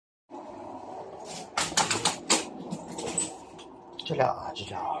这俩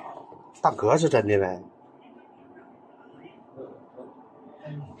大格是真的呗？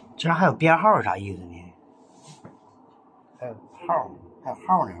这还有编号是啥意思呢？还有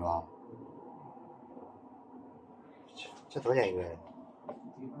号呢是吧？这多少钱一个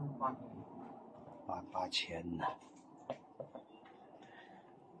？8000呢。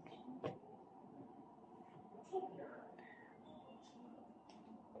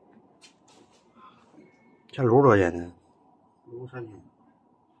这炉多少钱呢？炉3000。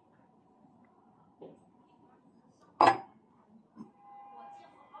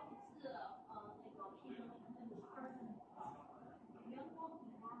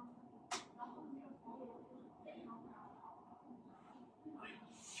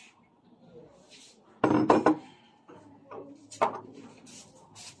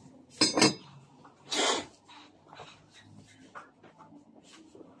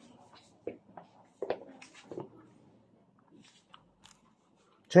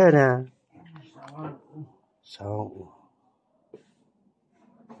这呢？35000。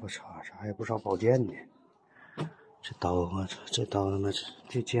我操，这还有不少宝剑呢。这刀我操，这刀他妈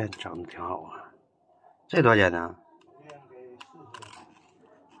这剑长得挺好啊。这多少钱呢？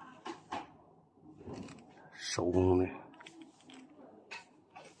手工的。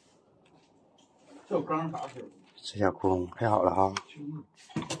这钢啥时候？这下窟窿开好了哈，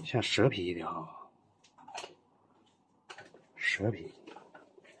像蛇皮的哈，蛇皮。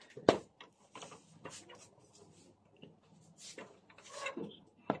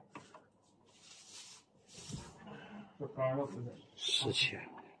4000。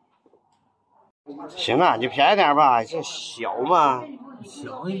行啊，你便宜点吧，这小嘛。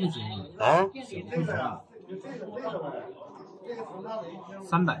小也不行。啊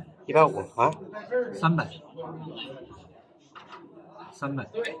？300。150啊？300。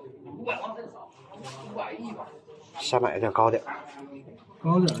300有点高点。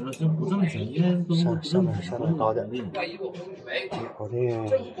高点了，这不挣钱，现在都300高点。我的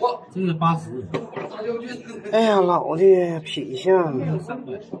这个80。哎呀，老的皮相。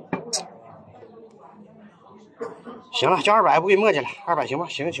行了，就200，不给你磨叽了，200行吧？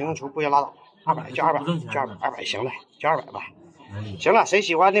行，出不行拉倒，200就200行了，就200吧。行了，谁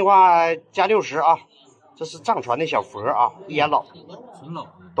喜欢的话加60啊。这是藏传的小佛啊，一眼老，挺老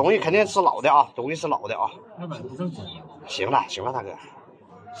的，东西肯定是老的啊，200不挣钱。行了，大哥，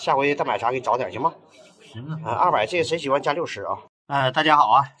下回大买茶给你找点行吗？行啊。200这个谁喜欢加60啊？大家好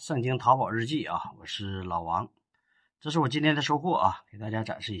啊，盛京淘宝日记啊，我是老王，这是我今天的收获啊，给大家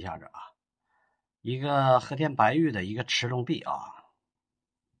展示一下子啊，一个和田白玉的一个池龙璧啊，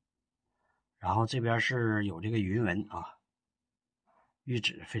然后这边是有这个云纹啊，玉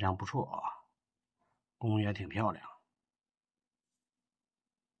质非常不错啊，工也挺漂亮，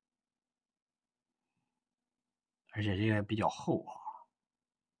而且这个比较厚啊。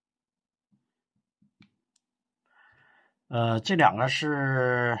这两个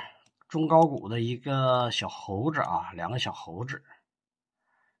是中高古的一个小猴子啊，两个小猴子，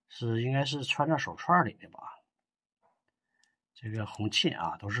应该是穿在手串里的吧。这个红沁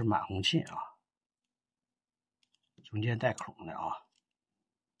啊，都是满红沁啊，中间带孔的啊。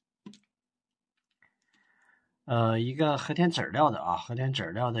一个和田籽料的啊，和田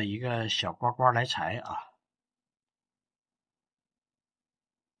籽料的一个小刮刮来财啊。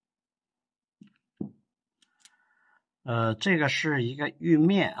这个是一个玉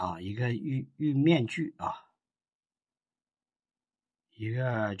面啊，一个玉面具啊，一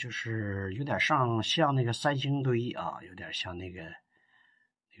个就是有点像那个三星堆啊，有点像那个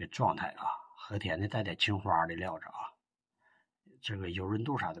状态啊，和田的带点青花的料子啊，这个油润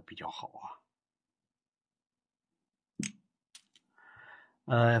度啥的比较好啊。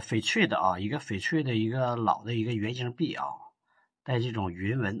翡翠的啊，一个翡翠的一个老的一个圆形璧啊，带这种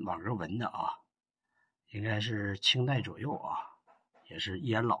云纹网格纹的啊，应该是清代左右啊，也是一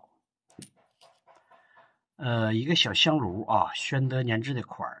眼老。一个小香炉啊，宣德年制的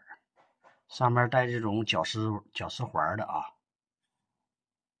款儿，上面带这种绞丝环的啊，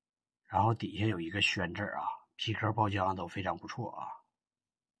然后底下有一个宣字啊，皮壳包浆都非常不错啊。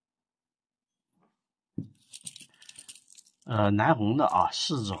南红的啊，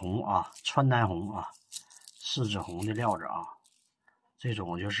柿子红啊，川南红啊，柿子红的料子啊，这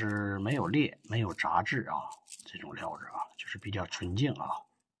种就是没有裂没有杂质啊，这种料子啊，就是比较纯净啊。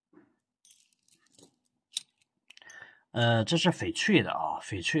这是翡翠的啊，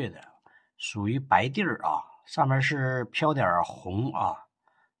翡翠的属于白地儿啊，上面是飘点红啊，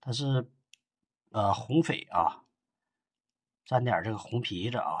它是红翡啊，沾点这个红皮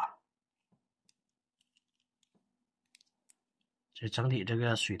子啊。这整体这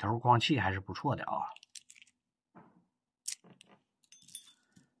个水头光气还是不错的啊。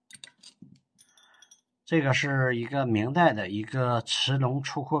这个是一个明代的一个瓷龙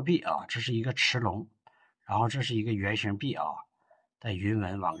出货币啊，这是一个瓷龙，然后这是一个圆形币啊，带云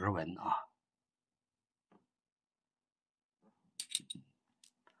纹网格纹啊。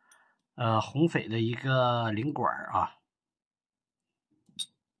红翡的一个领管啊，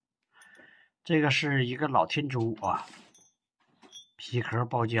这个是一个老天珠啊，皮壳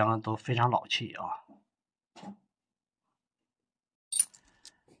包浆都非常老气啊。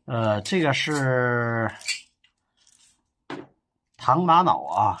这个是唐玛瑙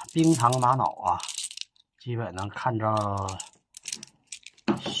啊，冰糖玛瑙啊，基本能看着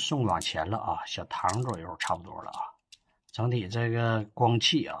送往前了啊，小糖左右差不多了啊。整体这个光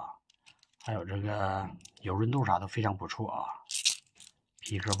气啊，还有这个油润度啥都非常不错啊，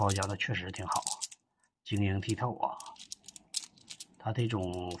皮壳包浆的确实挺好，晶莹剔透啊，它这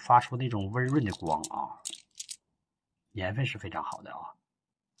种发出那种温润的光啊，年份是非常好的啊。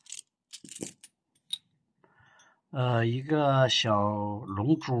一个小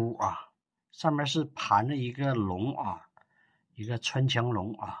龙珠啊，上面是盘着一个龙啊，一个穿墙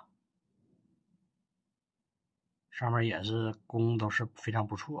龙啊，上面也是工都是非常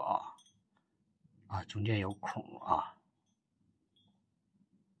不错啊，中间有孔啊。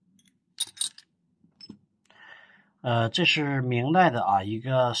这是明代的啊，一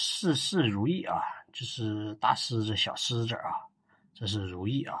个世事如意啊，这是大狮子、小狮子啊，这是如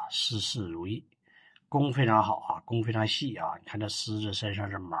意啊，世事如意，工非常好啊，工非常细啊，你看这狮子身上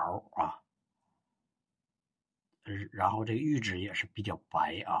是毛啊，然后这个玉质也是比较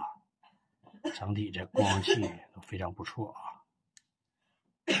白啊，整体这光气都非常不错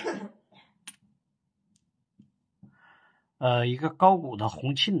啊。一个高古的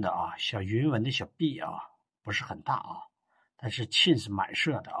红沁的啊，小云纹的小币啊，不是很大啊，但是沁是满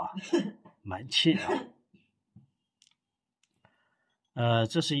色的啊，满沁啊。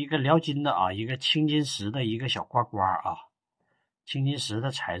这是一个辽金的啊，一个青金石的一个小刮刮啊，青金石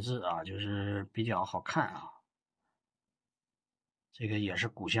的材质啊，就是比较好看啊。这个也是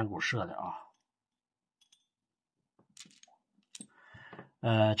古香古色的啊。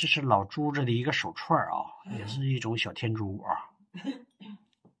这是老珠子的一个手串啊，也是一种小天珠啊。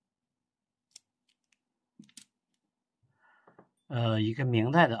一个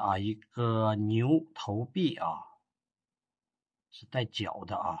明代的啊，一个牛头币啊，是带角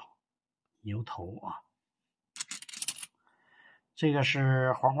的啊，牛头啊。这个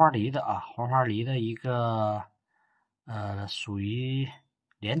是黄花梨的啊，黄花梨的一个属于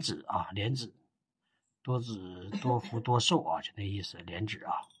莲子啊，莲子多子多福多寿啊，就那意思，莲子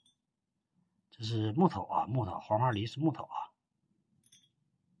啊。这是木头啊，木头，黄花梨是木头啊，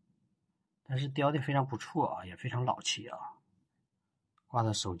但是雕的非常不错啊，也非常老气啊，挂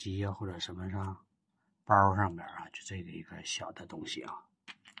在手机啊或者什么上包上面啊，就这个一个小的东西啊。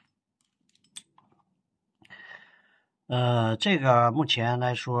这个目前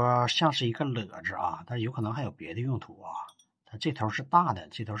来说像是一个勒子啊，但有可能还有别的用途啊。它这头是大的，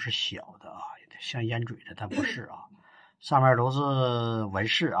这头是小的啊，像烟嘴的，但不是啊。上面都是纹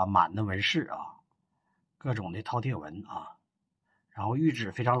饰啊，满的纹饰啊，各种的饕餮纹啊。然后玉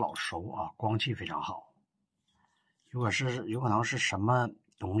质非常老熟啊，光气非常好。有可能是什么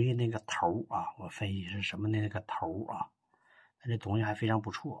东西那个头啊，我分析是什么那个头啊，那这东西还非常不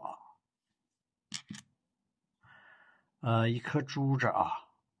错啊。一颗珠子啊，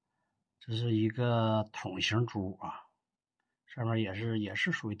这是一个筒形珠啊，上面也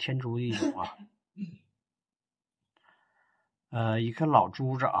是属于天珠的一种啊。一颗老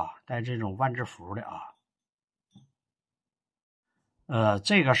珠子啊，带这种万字符的啊。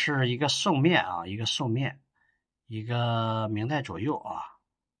这个是一个寿面啊，一个寿面，一个明代左右啊，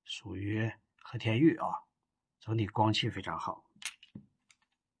属于和田玉啊，整体光气非常好。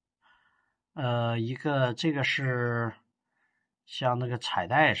这个是像那个彩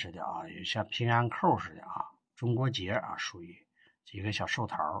带似的啊，也像平安扣似的啊，中国结啊，属于几个小寿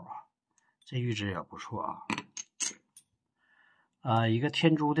桃啊，这玉质也不错啊。一个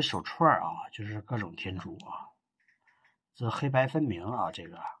天珠的手串啊，就是各种天珠啊，这黑白分明啊，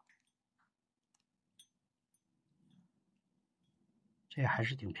这还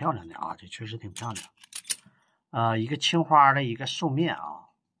是挺漂亮的啊，这确实挺漂亮。一个青花的一个寿面啊，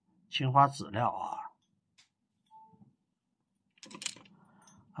青花籽料啊。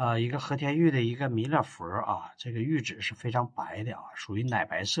一个和田玉的一个弥勒佛啊，这个玉质是非常白的啊，属于奶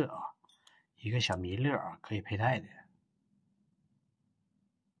白色啊，一个小弥勒啊，可以佩戴的。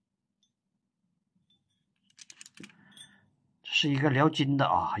这是一个辽金的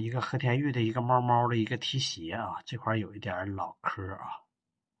啊，一个和田玉的一个猫的一个提鞋啊，这块有一点老磕啊，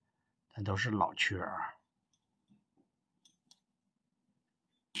但都是老缺啊。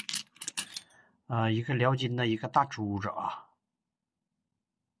一个辽金的一个大珠子啊。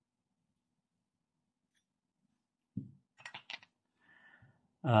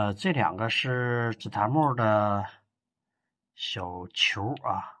这两个是紫檀木的小球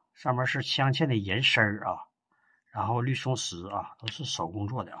啊，上面是镶嵌的银丝啊，然后绿松石啊，都是手工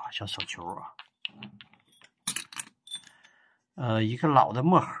做的啊，小手球啊。一个老的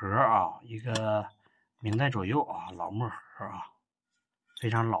墨盒啊，一个明代左右啊，老墨盒啊，非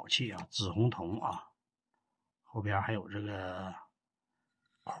常老气啊，紫红铜啊，后边还有这个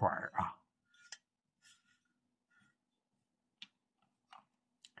款啊。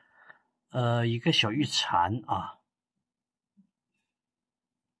一个小玉蝉啊，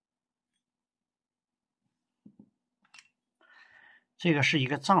这个是一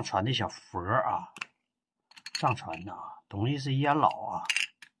个藏传的小佛啊，藏传的啊，东西是烟老啊，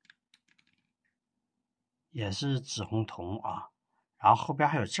也是紫红铜啊，然后后边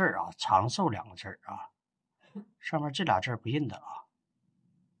还有字啊，长寿两个字啊，上面这俩字不印的啊。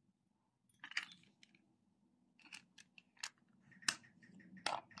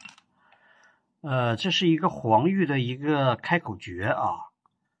这是一个黄玉的一个开口诀啊，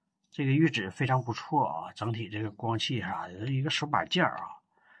这个玉质非常不错啊，整体这个光气啥的，一个手把件啊。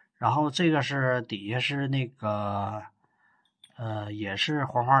然后这个是底下是那个也是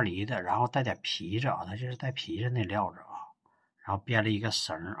黄花梨的，然后带点皮子啊，它就是带皮子那料子啊，然后编了一个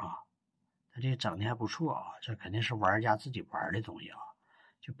绳啊，它这整的还不错啊，这肯定是玩家自己玩的东西啊，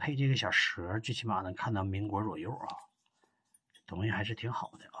就配这个小蛇，最起码能看到民国左右啊，东西还是挺好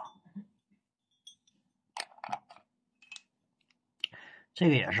的啊。这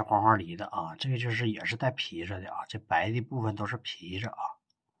个也是黄花梨的啊，这个就是也是带皮子的啊，这白的部分都是皮子啊，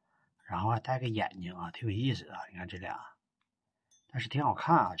然后还带个眼睛啊，挺有意思啊，你看这俩，但是挺好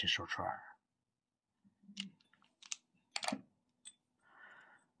看啊，这手串。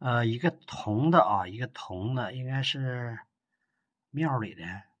一个铜的啊，一个铜的，应该是庙里的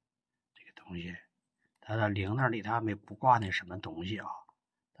这个东西，它的铃铛里它没不挂那什么东西啊，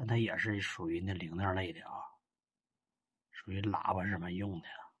但它也是属于那铃铛类的啊，属于喇叭什么用的，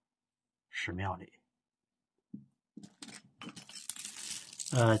寺庙里。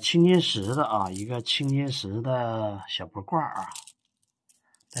青金石的啊，一个青金石的小拨挂啊，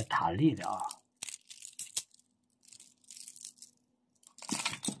带弹力的啊。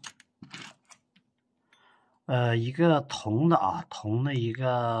一个铜的啊，铜的一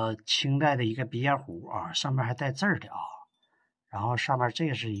个清代的一个鼻烟壶啊，上面还带字的啊。然后上面这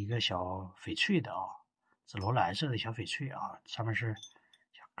个是一个小翡翠的啊，紫罗兰色的小翡翠啊，上面是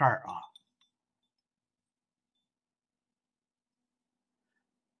小盖儿啊。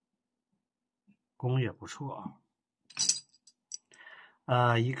工艺也不错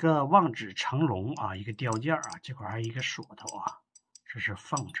啊。一个望子成龙啊，一个雕件啊，这块还有一个锁头啊，这是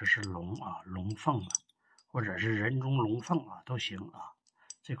凤，这是龙啊，龙凤啊，或者是人中龙凤啊，都行啊。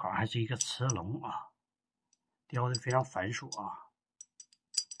这块还是一个雌龙啊，雕的非常繁琐啊。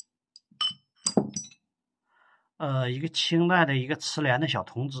一个清代的一个瓷莲的小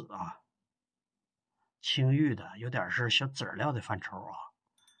童子啊，青玉的，有点是小籽料的范畴啊，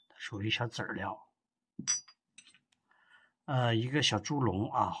它属于小籽料。一个小猪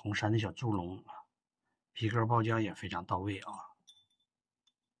笼啊，红山的小猪笼，皮革包浆也非常到位啊。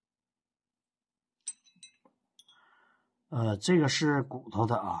这个是骨头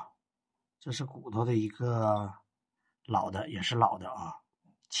的啊，这是骨头的一个老的，也是老的啊。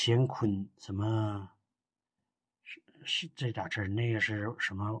乾坤什么？是这俩字，那个是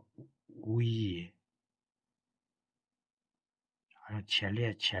什么？无意，还有前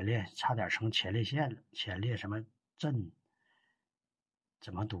列，差点成前列腺了。前列什么震？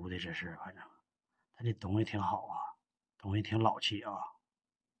怎么读的？这是反正，他这东西挺好啊，东西挺老气啊，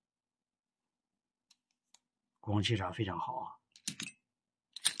光气啥非常好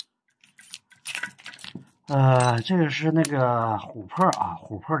啊。这个是那个琥珀啊，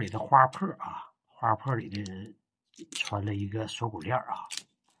琥珀里的花珀啊，花珀里的穿了一个锁骨链啊，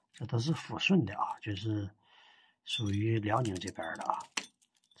这都是抚顺的啊，就是属于辽宁这边的啊，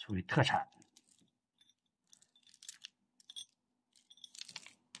属于特产。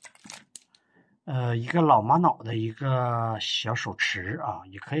一个老玛瑙的一个小手持啊，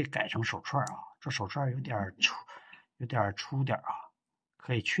也可以改成手串啊，这手串有点粗点啊，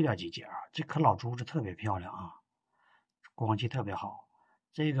可以去掉几节啊。这颗老珠子特别漂亮啊，光气特别好。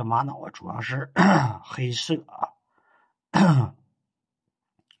这个玛瑙啊，主要是黑色啊，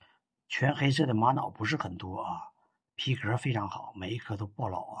全黑色的玛瑙不是很多啊，皮革非常好，每一颗都爆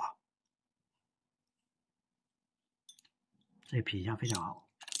老啊，这品相非常好。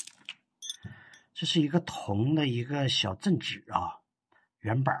这是一个铜的一个小镇纸啊，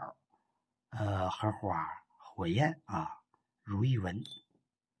元宝，荷花、火焰啊、如意纹，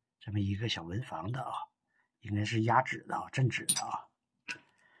这么一个小文房的啊，应该是压纸的啊，镇纸的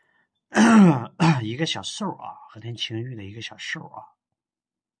啊，一个小兽啊，和田青玉的一个小兽啊。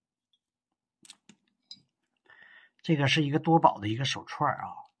这个是一个多宝的一个手串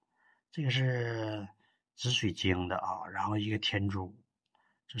啊，这个是紫水晶的啊，然后一个天珠，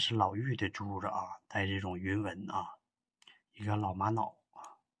这是老玉的珠子啊，带这种云纹啊，一个老玛瑙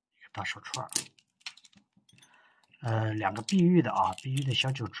啊，一个大手串，两个碧玉的啊，碧玉的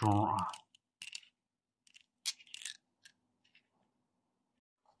小酒盅啊，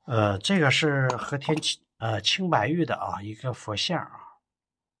这个是和田青白玉的啊，一个佛像啊，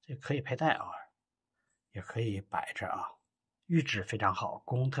这可以佩戴啊，也可以摆着啊，玉质非常好，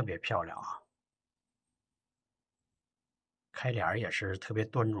工特别漂亮啊，开帘也是特别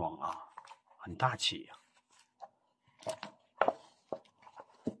端庄啊，很大气呀。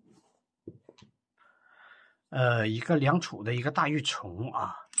一个良渚的一个大玉琮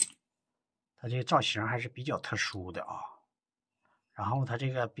啊，它这个造型还是比较特殊的啊。然后它这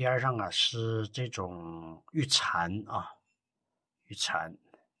个边上啊是这种玉蝉啊，玉蝉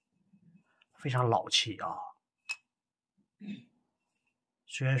非常老气啊。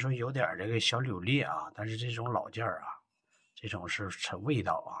虽然说有点这个小柳裂啊，但是这种老件儿啊，这种是沉味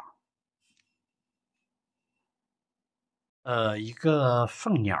道啊。一个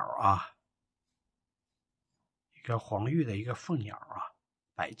凤鸟啊，一个黄玉的一个凤鸟啊，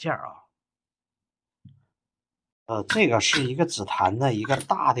摆件啊。这个是一个紫檀的一个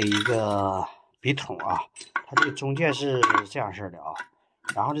大的一个笔筒啊，它这个中间是这样式的啊，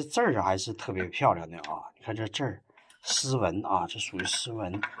然后这字儿还是特别漂亮的啊，你看这字儿丝纹啊，这属于丝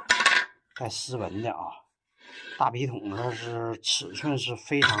纹带丝纹的啊，大笔筒它是尺寸是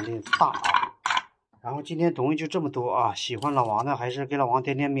非常的大啊。然后今天东西就这么多啊，喜欢老王的还是给老王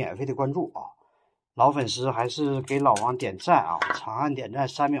点点免费的关注啊，老粉丝还是给老王点赞啊，长按点赞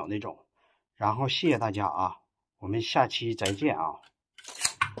3秒那种，然后谢谢大家啊。我们下期再见啊！